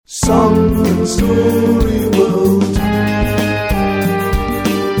Song and Story World.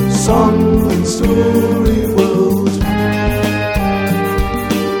 Song and Story World.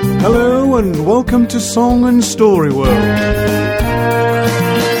 Hello and welcome to Song and Story World.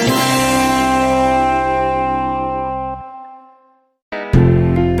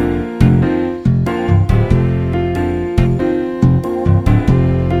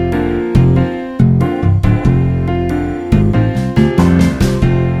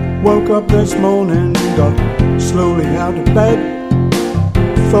 Woke up this morning, got slowly out of bed.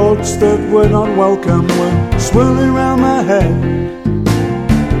 Thoughts that were not welcome were swirling around my head.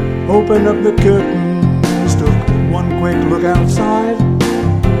 Opened up the curtains, took one quick look outside.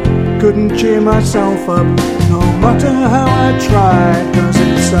 Couldn't cheer myself up, no matter how I tried, 'cause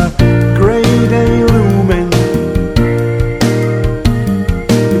it's a grey day looming.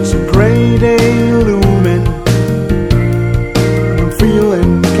 It's a grey day looming. I'm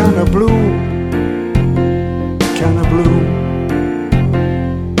feeling kinda blue, kinda blue.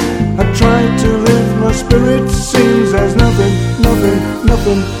 I tried to lift my spirits, seems there's nothing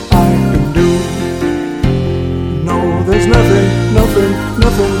I can do. No, there's nothing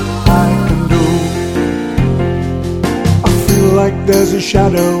I can do. I feel like there's a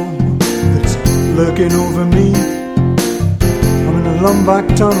shadow that's lurking over me. I'm in a lumback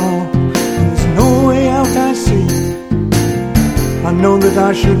tunnel, there's no way out I see. I know that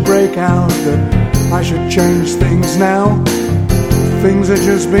I should break out, that I should change things now. Things are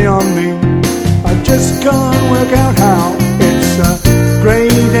just beyond me, I just can't work out how. It's a grey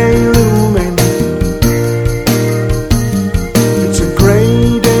day looming. It's a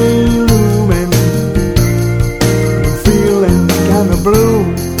grey day looming. I'm feeling kinda blue,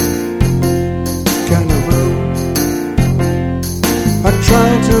 kinda blue. I try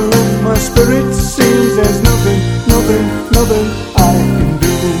to lift my spirits, seems there's nothing I can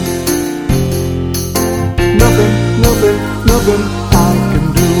do. Nothing I can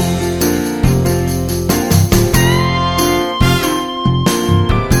do.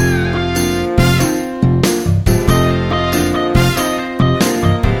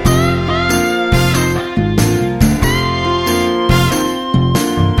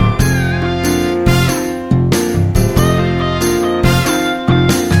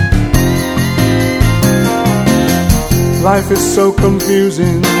 Life is so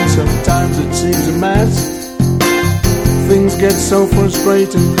confusing, sometimes it seems a mess. Things get so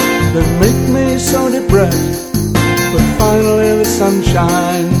frustrating, they make me so depressed. But finally the sun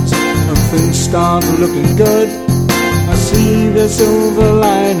shines and things start looking good. I see the silver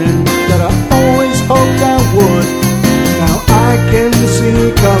lining that I always hoped I would. Now I can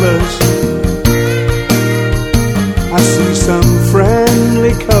see colors, I see some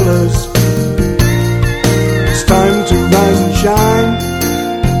friendly colors. It's time to rise and shine,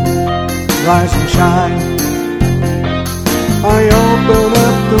 rise and shine. I open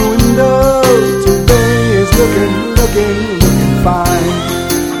up the window, today is looking fine.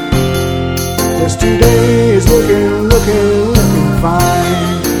 Yes, today is looking fine.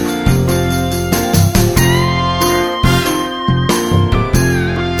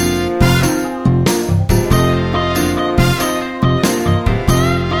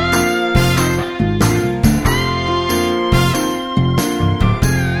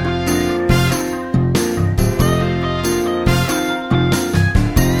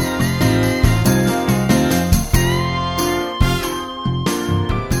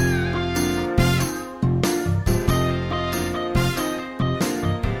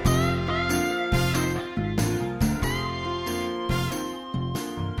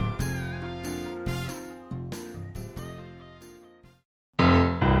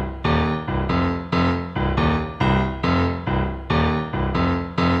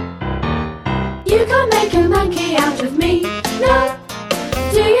 You can't make a monkey out of me, no.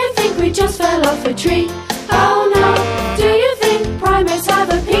 Do you think we just fell off a tree? Oh no. Do you think primates have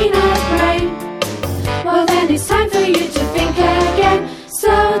a peanut brain? Well then it's time for you to think again.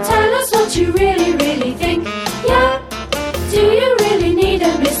 So tell us what you really think. Yeah, do you really need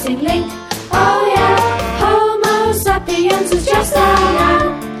a missing link? Oh yeah, Homo sapiens is just a noun,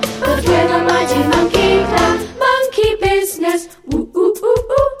 but we're the mighty monkey clan. Monkey business, woo ooh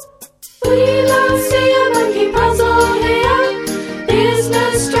ooh ooh. We don't see a monkey puzzle here.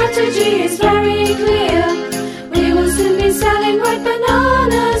 Business strategy is very clear. We will soon be selling ripe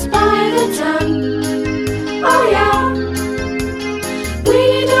bananas by the ton. Oh yeah. We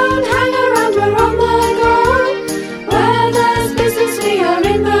don't hang around, we're on the go. Where there's business we are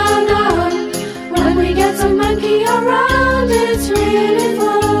in the know. When we get a monkey around it's really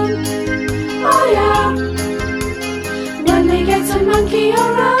fun. Oh yeah. When we get a monkey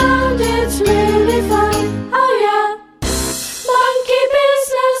around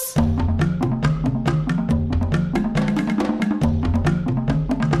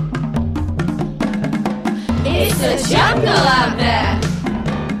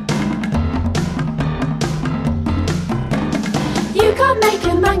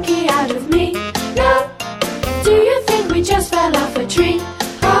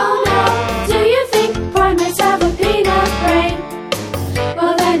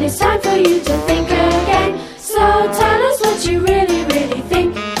it's time for you to think again. So tell us what you really, really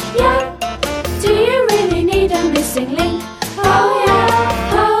think. Yeah, do you really need a missing link? Oh yeah,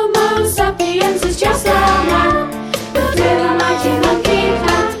 Homo sapiens is just a man, but with a mighty monkey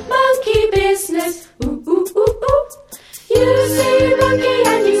clan. Monkey business, ooh, ooh, ooh, ooh. You see monkey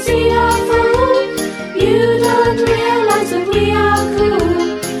and you see a fool. You don't realize that we are cool.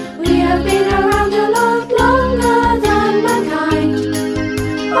 We have been around a lot longer than mankind.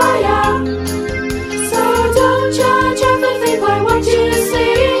 Oh yeah. So don't judge everything by what you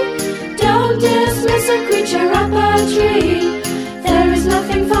see. Don't dismiss a creature up a tree. There is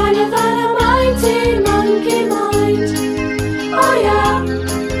nothing finer than a mighty monkey mind. Oh yeah.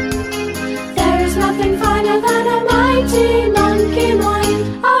 There is nothing finer than a mighty monkey mind.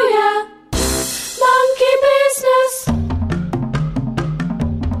 Oh yeah. Monkey business.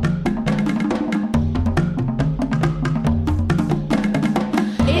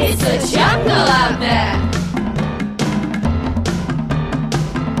 It's a jungle out there.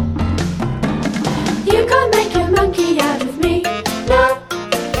 You can't make a monkey out of me. No.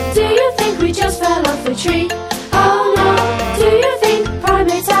 Do you think we just fell off the tree? Oh no. Do you think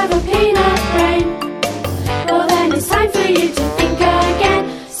primates have a peanut brain? Well then it's time for you to think again.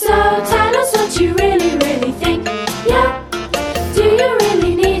 So tell us what you really, really think. Yeah. Do you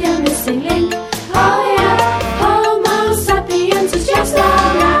really need a missing link? Oh yeah. Homo sapiens is just a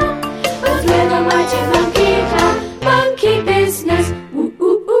man, but with a mighty monkey clan. Monkey business. Ooh,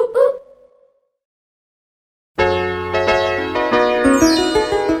 ooh, ooh, ooh.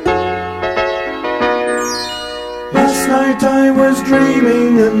 Last night I was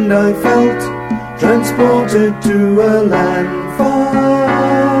dreaming and I felt transported to a land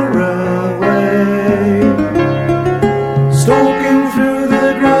far away. Stalking through the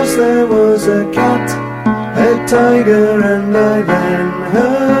grass there was a cat, a tiger, and I then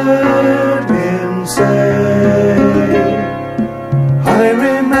heard him say, I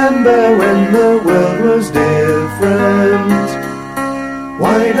remember when the world was different.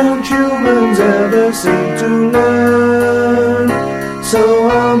 Why don't humans ever seem to learn? So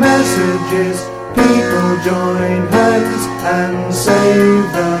our message is, people join hands and save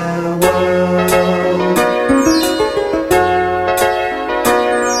the world.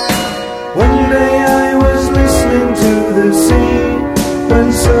 One day I was listening to the sea, when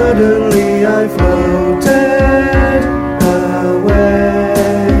suddenly I floated away.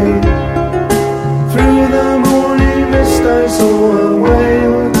 Through the morning mist I saw a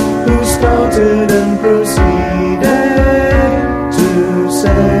whale who started and proceeded to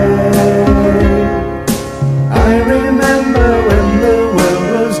say, I remember when the world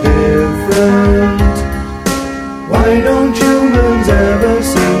was different. Why don't humans ever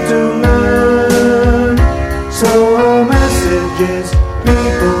seem to learn? So our message is,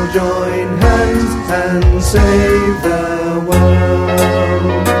 people join hands and save the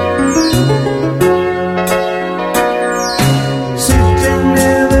world. Sitting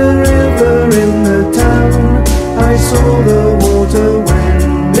near the river in the town, I saw the water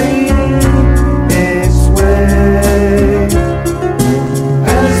wending its way.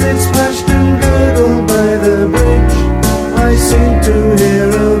 As it splashed and gurgled by the bridge, I seemed to hear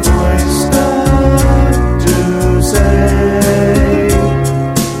a voice start to say,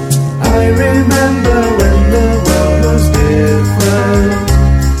 I remember when the world was different.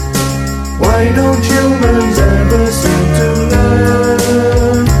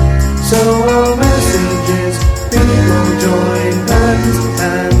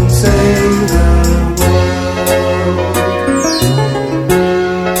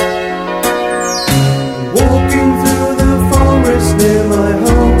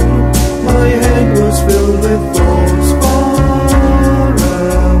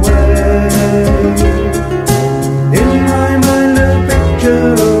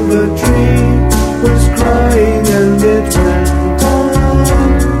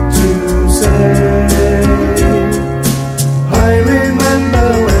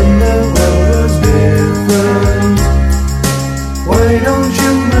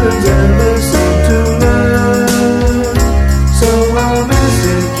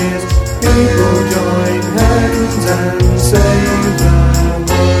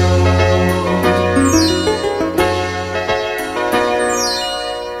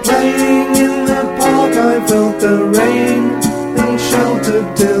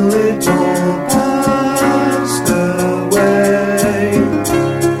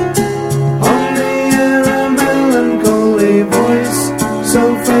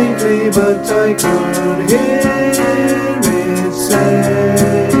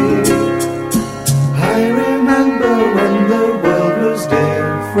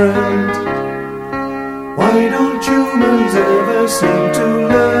 friend. Why don't humans ever seem to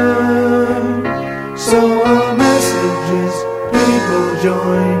learn? So our message is, people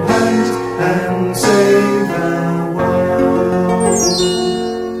join